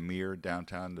of the premier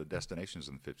downtown destinations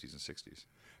in the 50s and 60s.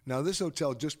 Now, this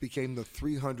hotel just became the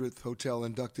 300th hotel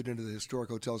inducted into the Historic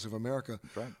Hotels of America.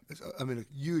 That's right. It's, I mean,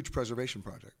 a huge preservation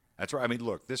project. That's right. I mean,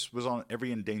 look, this was on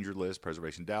every endangered list,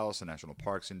 Preservation Dallas, the National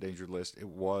Parks endangered list. It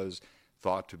was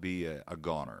thought to be a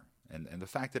goner. And the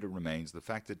fact that it remains, the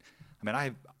fact that, I mean,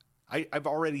 I've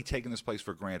already taken this place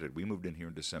for granted. We moved in here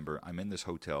in December. I'm in this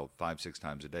hotel 5-6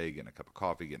 times a day, getting a cup of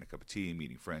coffee, getting a cup of tea,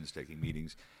 meeting friends, taking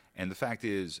meetings. And the fact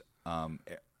is,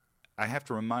 I have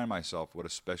to remind myself what a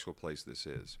special place this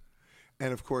is.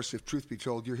 And, of course, if truth be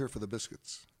told, you're here for the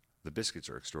biscuits. The biscuits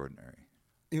are extraordinary.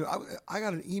 You know, I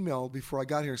got an email before I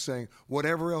got here saying,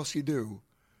 whatever else you do,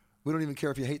 we don't even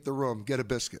care if you hate the room, get a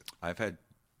biscuit. I've had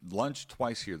lunch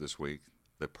twice here this week.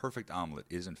 The perfect omelet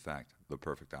is, in fact, the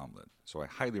perfect omelet. So I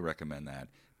highly recommend that.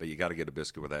 But you got to get a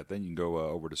biscuit with that. Then you can go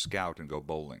over to Scout and go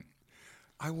bowling.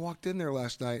 I walked in there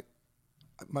last night,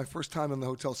 my first time in the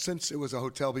hotel since it was a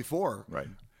hotel before. Right.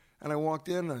 And I walked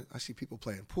in, I see people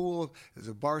playing pool. There's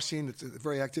a bar scene that's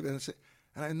very active. And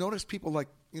I noticed people like,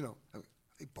 you know, are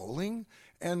they bowling?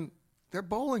 And they're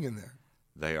bowling in there.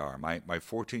 They are. My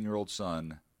 14-year-old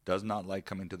son does not like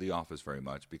coming to the office very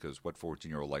much because what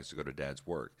 14-year-old likes to go to dad's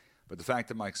work. But the fact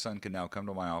that my son can now come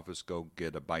to my office, go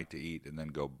get a bite to eat, and then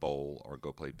go bowl or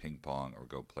go play ping pong or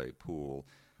go play pool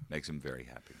makes him very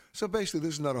happy. So basically,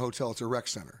 this is not a hotel, it's a rec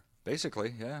center.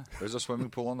 Basically, yeah. There's a swimming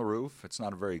pool on the roof. It's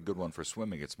not a very good one for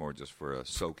swimming. It's more just for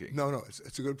soaking. No,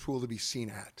 it's a good pool to be seen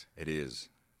at. It is.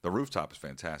 The rooftop is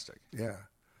fantastic. Yeah.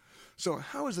 So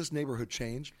how has this neighborhood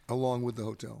changed along with the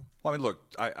hotel? Well, I mean, look,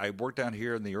 I worked down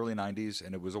here in the early 90s,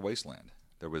 and it was a wasteland.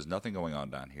 There was nothing going on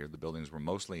down here. The buildings were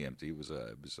mostly empty. It was,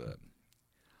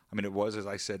 as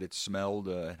I said, it smelled,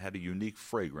 it had a unique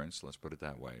fragrance, let's put it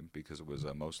that way, because it was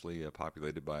mostly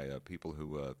populated by people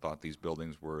who thought these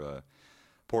buildings were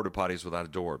porta potties without a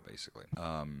door, basically.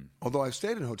 Although I've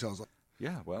stayed in hotels.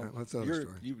 Yeah, well, that's another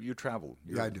story. You travel.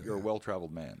 I do. You're a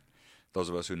well-traveled man. Those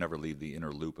of us who never leave the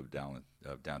inner loop of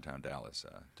downtown Dallas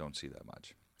don't see that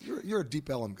much. You're a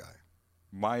Deep Ellum guy.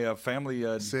 My family...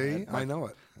 I know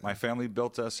it. My family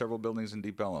built several buildings in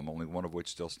Deep Ellum, only one of which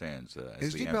still stands.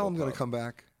 Is Deep Ellum going to come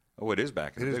back? Oh, it is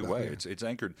back in a big way. Yeah. It's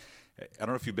anchored. I don't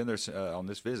know if you've been there on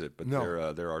this visit, but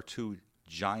there are two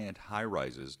giant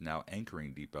high-rises now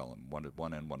anchoring Deep Ellum, one at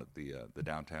one end, one at the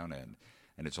downtown end,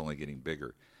 and it's only getting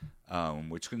bigger,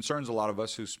 which concerns a lot of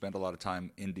us who spent a lot of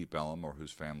time in Deep Ellum or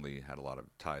whose family had a lot of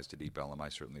ties to Deep Ellum. I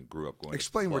certainly grew up going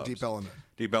Explain to where clubs. Deep Ellum is.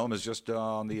 Deep Ellum is just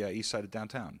on the east side of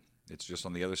downtown. It's just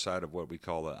on the other side of what we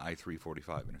call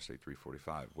I-345, Interstate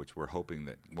 345, which we're hoping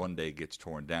that one day gets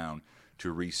torn down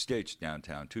to restitch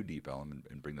downtown to Deep Ellum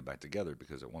and bring them back together,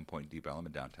 because at one point Deep Ellum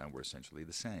and downtown were essentially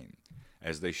the same,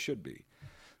 as they should be.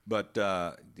 But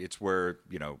it's where,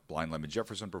 Blind Lemon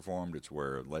Jefferson performed. It's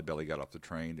where Leadbelly got off the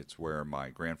train. It's where my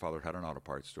grandfather had an auto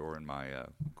parts store and my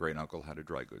great-uncle had a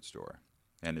dry goods store.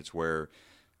 And it's where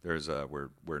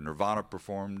where Nirvana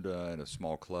performed in a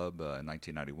small club in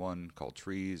 1991 called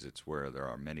Trees. It's where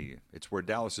it's where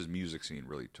Dallas's music scene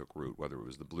really took root, whether it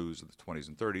was the blues of the 20s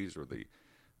and 30s or the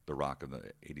rock of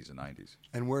the 80s and 90s.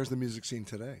 And where's the music scene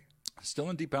today?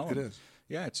 Still in Deep Ellum. It is.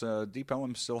 Yeah, it's Deep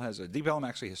Ellum Deep Ellum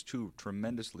actually has two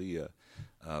tremendously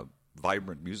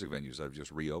vibrant music venues that have just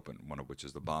reopened, one of which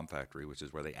is the Bomb Factory, which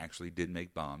is where they actually did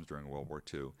make bombs during World War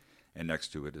II, and next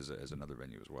to it is another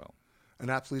venue as well. An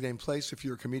aptly named place if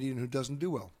you're a comedian who doesn't do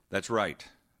well. That's right.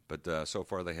 But so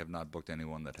far they have not booked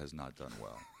anyone that has not done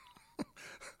well.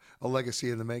 A legacy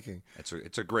in the making.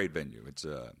 It's a great venue. It's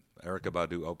Erykah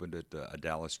Badu opened it, a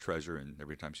Dallas treasure, and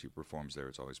every time she performs there,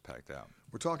 it's always packed out.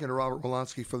 We're talking to Robert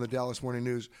Wolanski from the Dallas Morning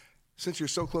News. Since you're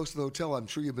so close to the hotel, I'm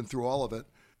sure you've been through all of it.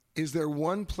 Is there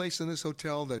one place in this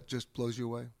hotel that just blows you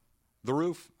away? The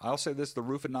roof. I'll say this, the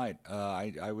roof at night.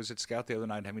 I was at Scout the other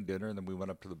night having dinner, and then we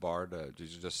went up to the bar to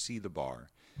just see the bar.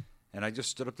 And I just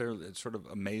stood up there sort of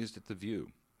amazed at the view.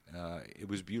 It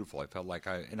was beautiful. I felt like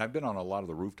and I've been on a lot of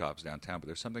the rooftops downtown, but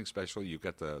there's something special. You've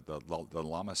got the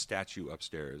llama statue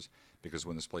upstairs, because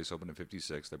when this place opened in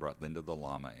 56, they brought Linda the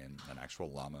llama in, an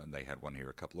actual llama, and they had one here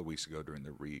a couple of weeks ago during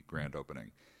the grand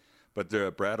opening. But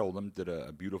Brad Oldham did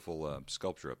a beautiful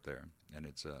sculpture up there, and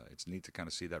it's neat to kind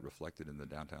of see that reflected in the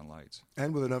downtown lights.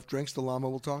 And with enough drinks, the llama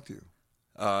will talk to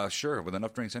you. Sure. With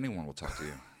enough drinks, anyone will talk to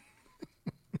you.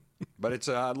 But it's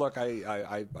look,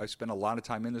 I spent a lot of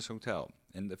time in this hotel,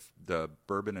 in the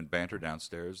bourbon and banter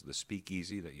downstairs, the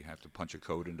speakeasy that you have to punch a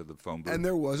code into the phone booth. And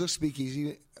there was a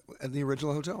speakeasy at the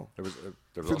original hotel. There was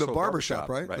for also the a barbershop,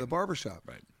 right? right? The barbershop.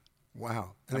 Right.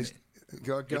 Wow. I And mean,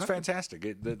 it's fantastic.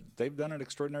 They've done an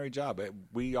extraordinary job.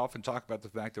 We often talk about the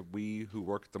fact that we who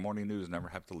work at the Morning News never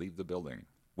have to leave the building.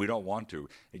 We don't want to.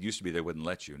 It used to be they wouldn't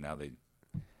let you. Now they'd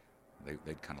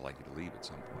kind of like you to leave at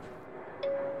some point.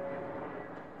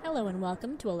 Hello and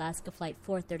welcome to Alaska Flight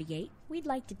 438. We'd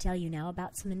like to tell you now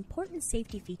about some important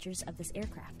safety features of this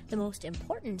aircraft. The most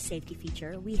important safety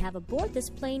feature we have aboard this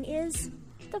plane is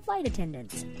the flight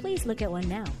attendants. Please look at one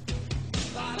now.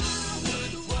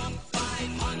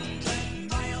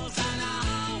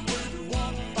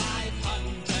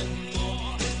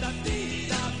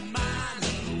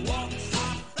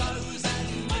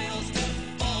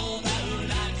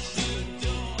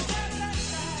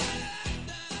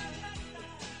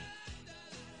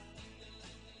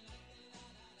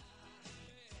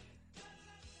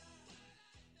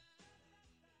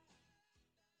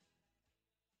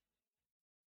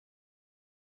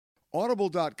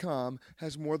 Audible.com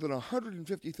has more than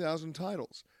 150,000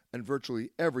 titles and virtually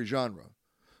every genre.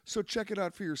 So check it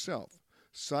out for yourself.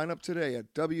 Sign up today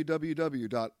at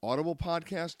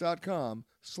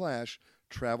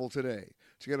www.audiblepodcast.com/travel today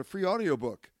to get a free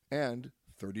audiobook and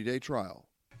 30-day trial.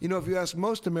 You know, if you ask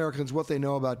most Americans what they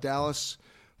know about Dallas,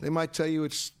 they might tell you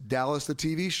it's Dallas the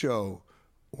TV show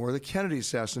or the Kennedy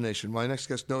assassination. My next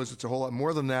guest knows it's a whole lot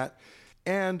more than that.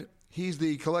 And he's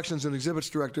the Collections and Exhibits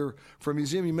Director for a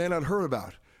museum you may not have heard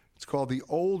about. It's called the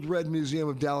Old Red Museum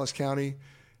of Dallas County.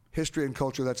 History and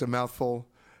culture, that's a mouthful.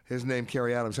 His name,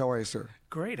 Kerry Adams. How are you, sir?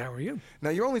 Great, how are you?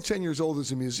 Now, you're only 10 years old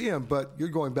as a museum, but you're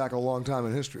going back a long time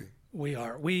in history. We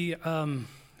are. We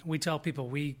tell people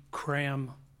we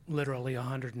cram literally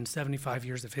 175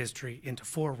 years of history into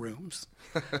 4 rooms.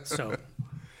 So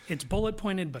it's bullet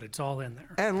pointed, but it's all in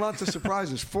there. And lots of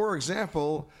surprises. For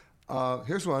example,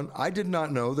 here's one. I did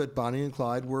not know that Bonnie and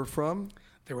Clyde were from...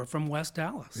 They were from West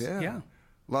Dallas. Yeah.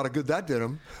 A lot of good that did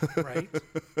them. Right.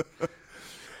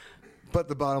 But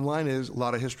the bottom line is a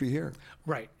lot of history here.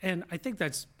 Right. And I think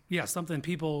that's, something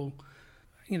people,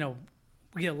 we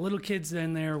get little kids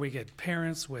in there, we get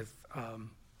parents with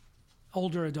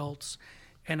older adults.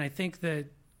 And I think that,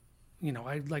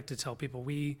 I'd like to tell people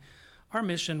our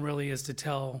mission really is to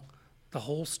tell the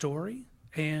whole story.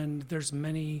 And there's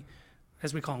many,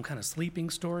 as we call them, kind of sleeping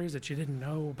stories that you didn't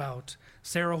know about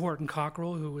Sarah Horton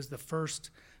Cockrell, who was the first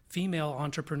female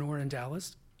entrepreneur in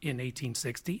Dallas in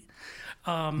 1860.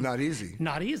 Not easy.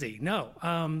 Not easy, no.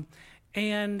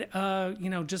 And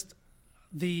just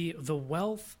the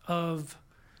wealth of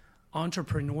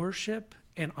entrepreneurship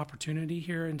and opportunity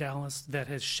here in Dallas that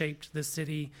has shaped the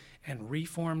city and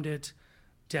reformed it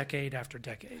decade after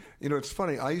decade. It's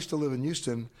funny. I used to live in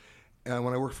Houston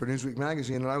when I worked for Newsweek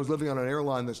magazine, and I was living on an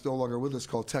airline that's no longer with us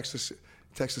called Texas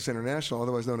International,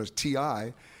 otherwise known as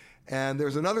TI. And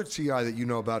there's another TI that you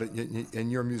know about in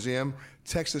your museum,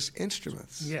 Texas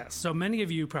Instruments. Yes. So many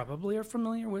of you probably are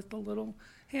familiar with the little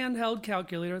handheld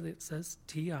calculator that says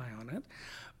TI on it.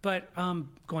 But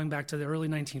going back to the early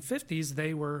 1950s,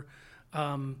 they were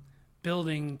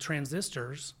building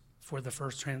transistors for the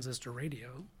first transistor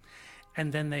radio.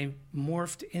 And then they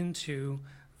morphed into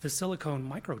the silicone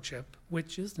microchip,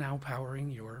 which is now powering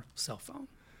your cell phone.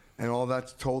 And all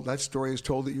that story is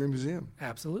told at your museum.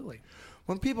 Absolutely.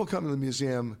 When people come to the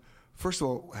museum, first of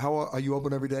all, how are you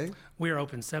open every day? We are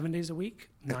open 7 days a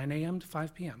week, 9 a.m. to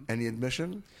 5 p.m. Any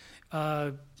admission?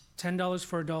 $10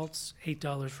 for adults,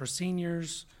 $8 for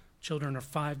seniors. Children are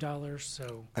 $5.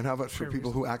 So. And how about for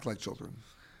people who act like children?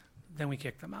 Then we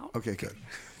kick them out. Okay, good.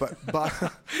 But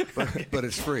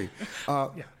it's free.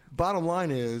 Bottom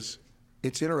line is,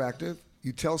 it's interactive.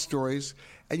 You tell stories,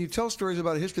 and you tell stories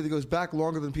about a history that goes back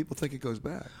longer than people think it goes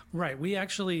back. Right.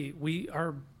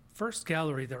 Our first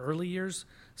gallery, the early years,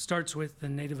 starts with the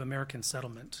Native American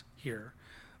settlement here,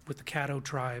 with the Caddo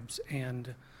tribes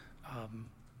and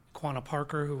Quanah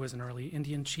Parker, who was an early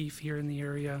Indian chief here in the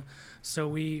area. So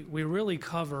we really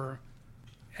cover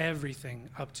everything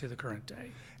up to the current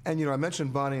day. And, I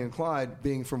mentioned Bonnie and Clyde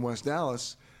being from West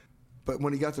Dallas, but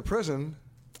when he got to prison,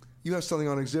 you have something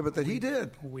on exhibit that he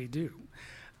did. We do.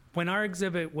 When our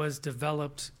exhibit was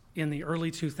developed in the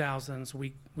early 2000s,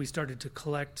 we started to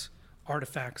collect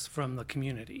artifacts from the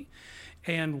community.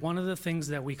 And one of the things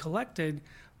that we collected,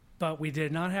 but we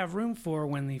did not have room for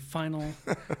when the final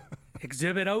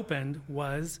exhibit opened,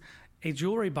 was a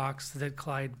jewelry box that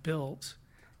Clyde built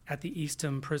at the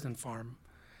Eastham prison farm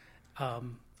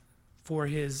for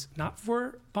not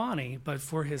for Bonnie, but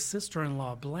for his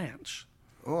sister-in-law, Blanche.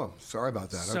 Oh, sorry about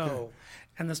that. So, okay.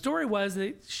 And the story was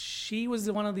that she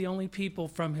was one of the only people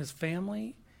from his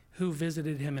family who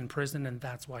visited him in prison, and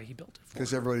that's why he built it for Because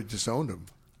her. everybody disowned him.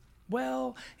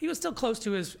 Well, he was still close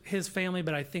to his family,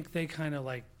 but I think they kind of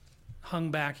like hung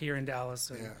back here in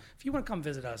Dallas. And if you want to come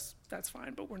visit us, that's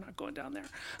fine, but we're not going down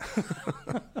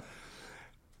there.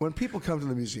 When people come to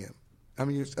the museum, I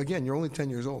mean, again, you're only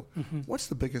 10 years old. What's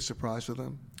the biggest surprise for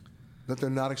them that they're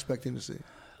not expecting to see?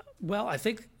 Well, I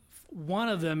think one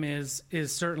of them is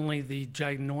certainly the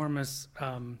ginormous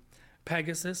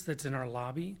Pegasus that's in our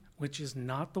lobby, which is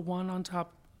not the one on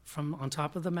top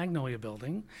of the Magnolia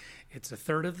Building. It's a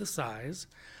third of the size.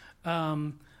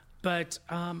 But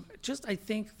just I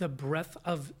think the breadth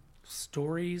of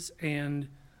stories, and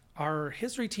our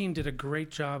history team did a great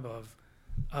job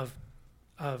of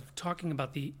talking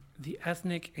about the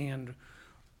ethnic and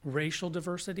racial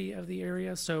diversity of the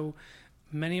area. So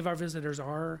many of our visitors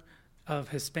are of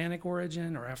Hispanic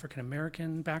origin or African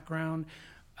American background.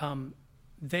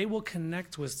 They will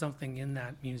connect with something in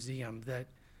that museum that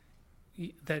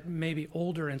maybe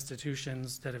older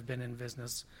institutions that have been in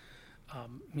business,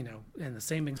 in the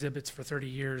same exhibits for 30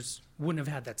 years wouldn't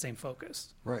have had that same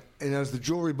focus. Right. And is the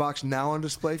jewelry box now on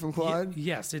display from Clyde?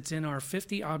 Yes, it's in our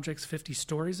 50 Objects, 50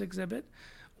 Stories exhibit,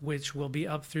 which will be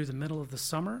up through the middle of the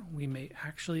summer. We may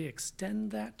actually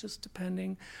extend that, just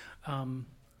depending.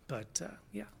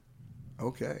 Yeah.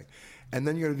 Okay. And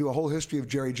then you're going to do a whole history of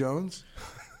Jerry Jones?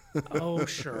 Oh,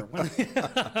 sure.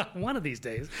 One of these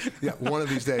days. Yeah, one of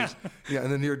these days. Yeah, in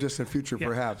the near distant future,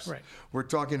 perhaps. Right. We're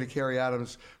talking to Carrie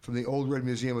Adams from the Old Red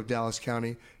Museum of Dallas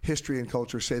County. History and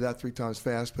culture, say that 3 times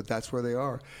fast, but that's where they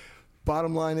are.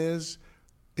 Bottom line is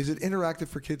it interactive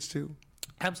for kids too?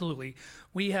 Absolutely.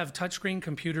 We have touchscreen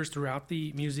computers throughout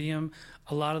the museum.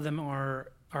 A lot of them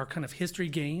are kind of history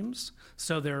games.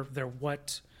 So they're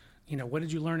what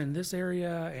did you learn in this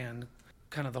area, and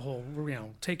kind of the whole,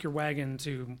 take your wagon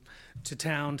to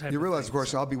town type. You of realize, thing. of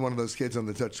course, I'll be one of those kids on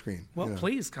the touchscreen. Well,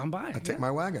 please come by. I take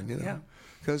my wagon,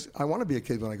 because I want to be a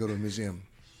kid when I go to a museum,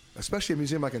 especially a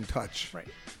museum I can touch. Right.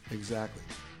 Exactly.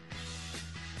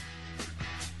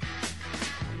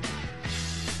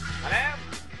 Hello?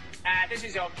 This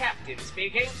is your captain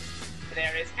speaking.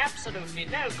 There is absolutely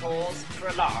no cause for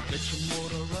alarm. Get your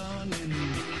motor running.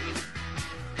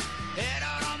 Head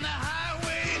out on the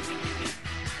highway,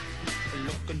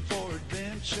 looking for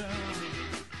adventure.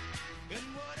 And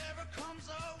whatever comes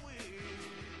our way.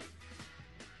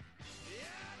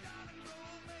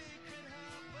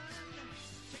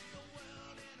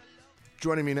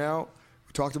 Joining me now,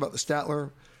 we talked about the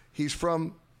Statler. He is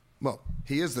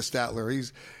the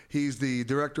Statler. He's the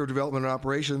Director of Development and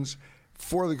Operations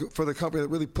for the company that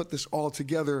really put this all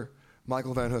together.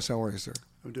 Michael Van Hus, how are you, sir?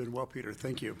 I'm doing well, Peter.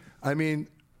 Thank you. I mean,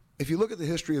 if you look at the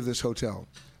history of this hotel,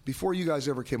 before you guys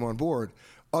ever came on board,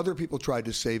 other people tried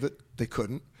to save it. They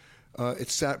couldn't. It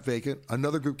sat vacant.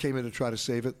 Another group came in to try to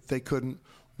save it. They couldn't.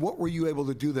 What were you able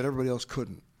to do that everybody else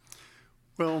couldn't?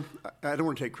 Well, I don't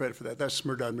want to take credit for that. That's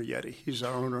Mehrdad Moayedi. He's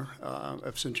our owner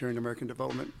of Centurion American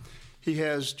Development. He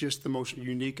has just the most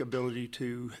unique ability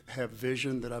to have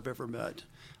vision that I've ever met.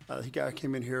 The guy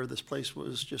came in here, this place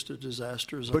was just a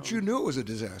disaster zone. But you knew it was a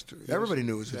disaster. Yes, Everybody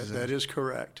knew it was a disaster. That is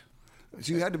correct.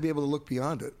 So you had to be able to look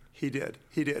beyond it. He did.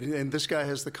 And this guy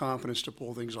has the confidence to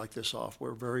pull things like this off,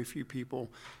 where very few people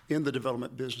in the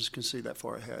development business can see that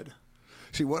far ahead.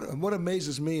 See, what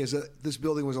amazes me is that this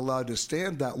building was allowed to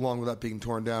stand that long without being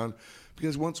torn down,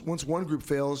 because once one group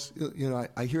fails,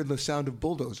 I hear the sound of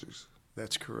bulldozers.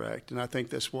 That's correct, and I think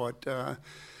that's what the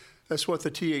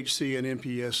THC and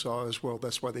NPS saw as well.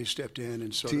 That's why they stepped in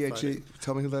and certified THC, it.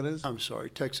 tell me who that is. I'm sorry,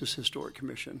 Texas Historic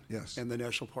Commission. Yes. And the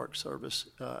National Park Service,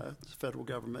 the federal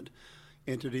government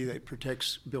entity that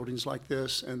protects buildings like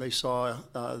this, and they saw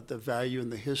the value in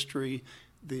the history,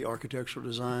 the architectural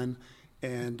design,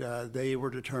 and they were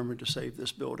determined to save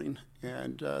this building.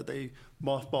 And they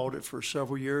mothballed it for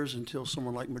several years until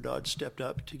someone like Mehrdad stepped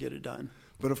up to get it done.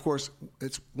 But of course,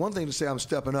 it's one thing to say I'm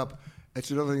stepping up. It's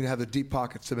another thing to have the deep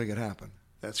pockets to make it happen.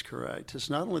 That's correct.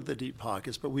 It's not only the deep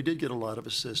pockets, but we did get a lot of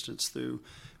assistance through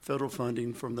federal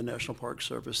funding from the National Park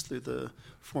Service through the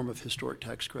form of historic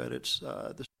tax credits,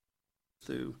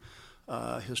 through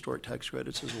historic tax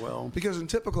credits as well. Because in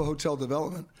typical hotel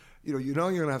development, you're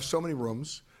going to have so many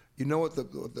rooms. You know what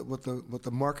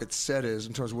the market set is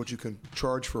in terms of what you can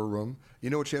charge for a room.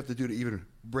 You know what you have to do to even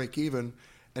break even.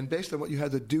 And based on what you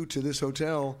had to do to this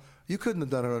hotel, you couldn't have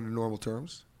done it under normal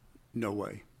terms. No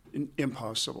way.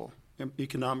 Impossible.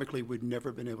 Economically, we'd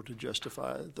never been able to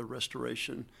justify the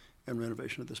restoration and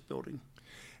renovation of this building.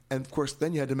 And of course,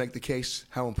 then you had to make the case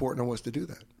how important it was to do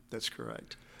that. That's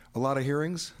correct. A lot of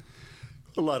hearings?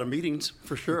 A lot of meetings,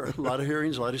 for sure. A lot of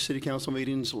hearings, a lot of city council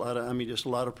meetings, just a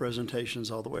lot of presentations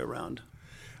all the way around.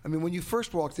 I mean, when you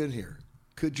first walked in here,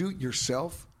 could you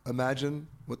yourself imagine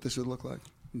what this would look like?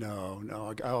 No,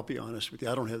 I'll be honest with you.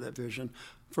 I don't have that vision.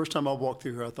 First time I walked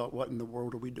through here, I thought, what in the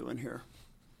world are we doing here?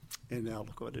 And now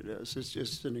look what it is. It's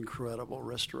just an incredible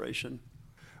restoration.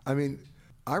 I mean,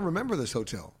 I remember this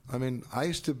hotel. I mean, I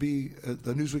used to be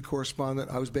the Newsweek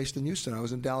correspondent. I was based in Houston. I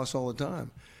was in Dallas all the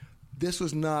time. This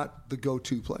was not the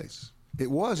go-to place.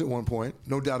 It was at one point,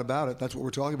 no doubt about it. That's what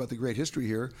we're talking about, the great history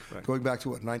here, right. Going back to,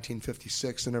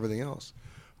 1956 and everything else.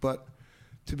 But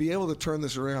to be able to turn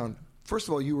this around, first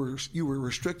of all, you were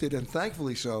restricted, and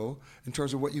thankfully so, in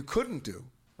terms of what you couldn't do,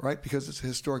 right? Because it's a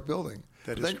historic building.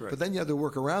 That is correct. But then you had to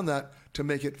work around that to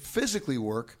make it physically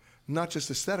work, not just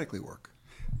aesthetically work.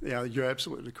 Yeah, you're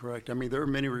absolutely correct. I mean, there are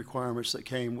many requirements that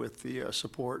came with the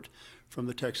support from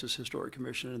the Texas Historic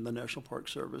Commission and the National Park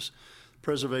Service.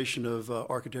 Preservation of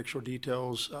architectural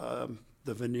details,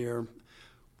 the veneer.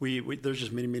 There's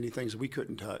just many things that we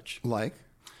couldn't touch. Like?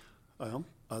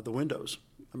 The windows.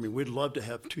 I mean, we'd love to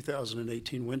have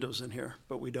 2018 windows in here,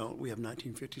 but we don't. We have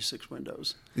 1956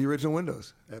 windows. The original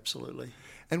windows? Absolutely.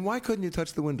 And why couldn't you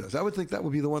touch the windows? I would think that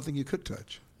would be the one thing you could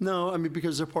touch. No, I mean,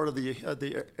 because they're part of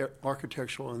the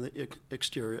architectural and the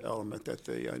exterior element that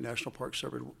the National Park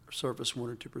Service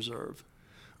wanted to preserve.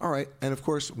 All right. And, of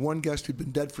course, one guest who'd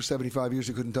been dead for 75 years,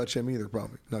 you couldn't touch him either,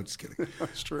 probably. No, just kidding.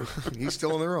 That's true. He's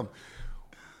still in the room.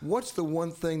 What's the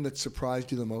one thing that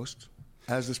surprised you the most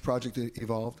as this project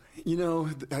evolved? You know,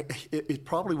 it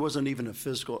probably wasn't even a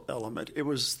physical element. It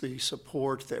was the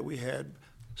support that we had,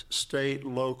 state,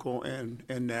 local, and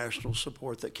national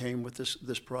support that came with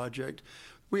this project.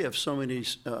 We have so many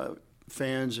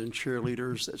fans and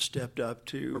cheerleaders that stepped up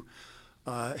to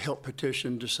help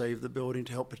petition to save the building,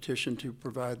 to help petition to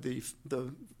provide the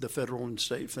federal and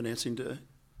state financing to.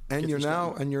 And you're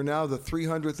now the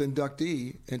 300th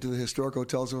inductee into the Historic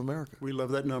Hotels of America. We love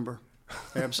that number,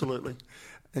 absolutely.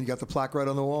 And you got the plaque right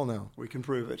on the wall now. We can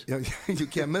prove it. You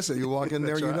can't miss it. You walk in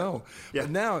there, That's you right. know. Yeah.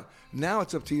 But now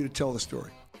it's up to you to tell the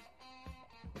story.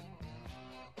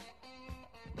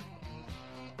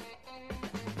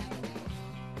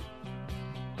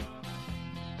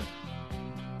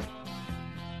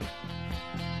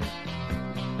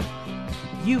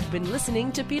 You've been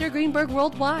listening to Peter Greenberg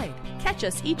Worldwide. Catch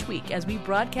us each week as we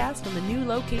broadcast from a new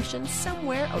location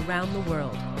somewhere around the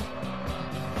world.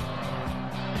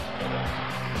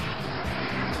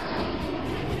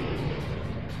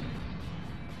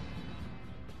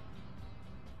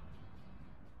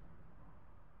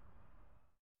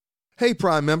 Hey,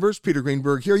 Prime members, Peter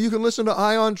Greenberg here. You can listen to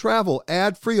Eye on Travel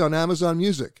ad-free on Amazon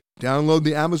Music. Download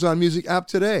the Amazon Music app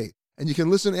today, and you can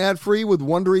listen ad-free with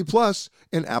Wondery Plus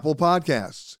in Apple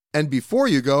Podcasts. And before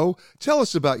you go, tell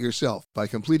us about yourself by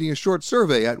completing a short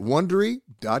survey at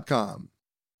Wondery.com.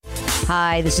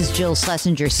 Hi, this is Jill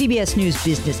Schlesinger, CBS News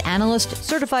business analyst,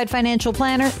 certified financial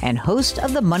planner, and host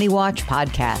of the Money Watch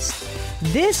podcast.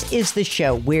 This is the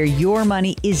show where your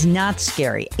money is not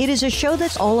scary. It is a show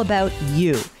that's all about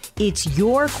you. It's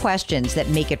your questions that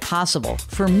make it possible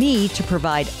for me to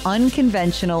provide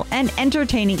unconventional and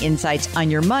entertaining insights on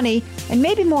your money, and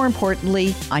maybe more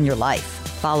importantly, on your life.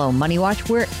 Follow Money Watch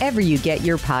wherever you get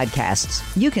your podcasts.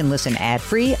 You can listen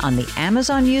ad-free on the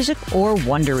Amazon Music or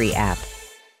Wondery app.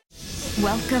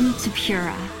 Welcome to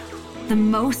Pura, the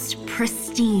most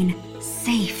pristine,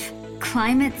 safe,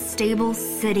 climate-stable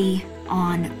city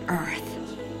on Earth.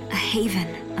 A haven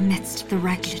amidst the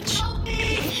wreckage.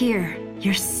 Here,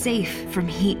 you're safe from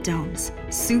heat domes,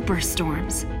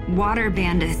 superstorms, water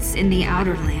bandits in the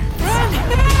outer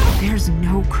lands. There's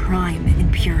no crime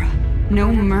in Pura.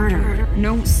 No murder,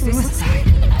 no suicide.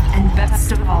 And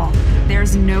best of all,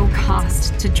 there's no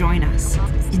cost to join us.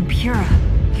 In Pura,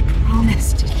 we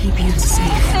promise to keep you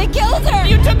safe. They killed her!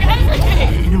 You took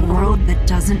everything! In a world that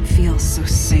doesn't feel so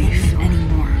safe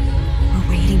anymore, we're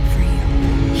waiting for you.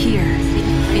 Here,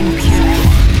 in Pura.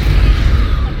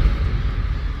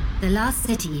 The Last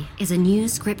City is a new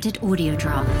scripted audio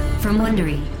drama from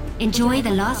Wondery. Enjoy The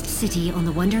Last City on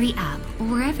the Wondery app or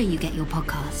wherever you get your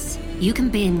podcasts. You can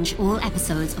binge all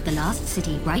episodes of The Last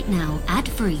City right now,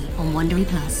 ad-free on Wondery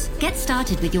Plus. Get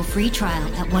started with your free trial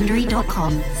at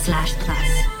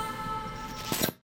Wondery.com/plus.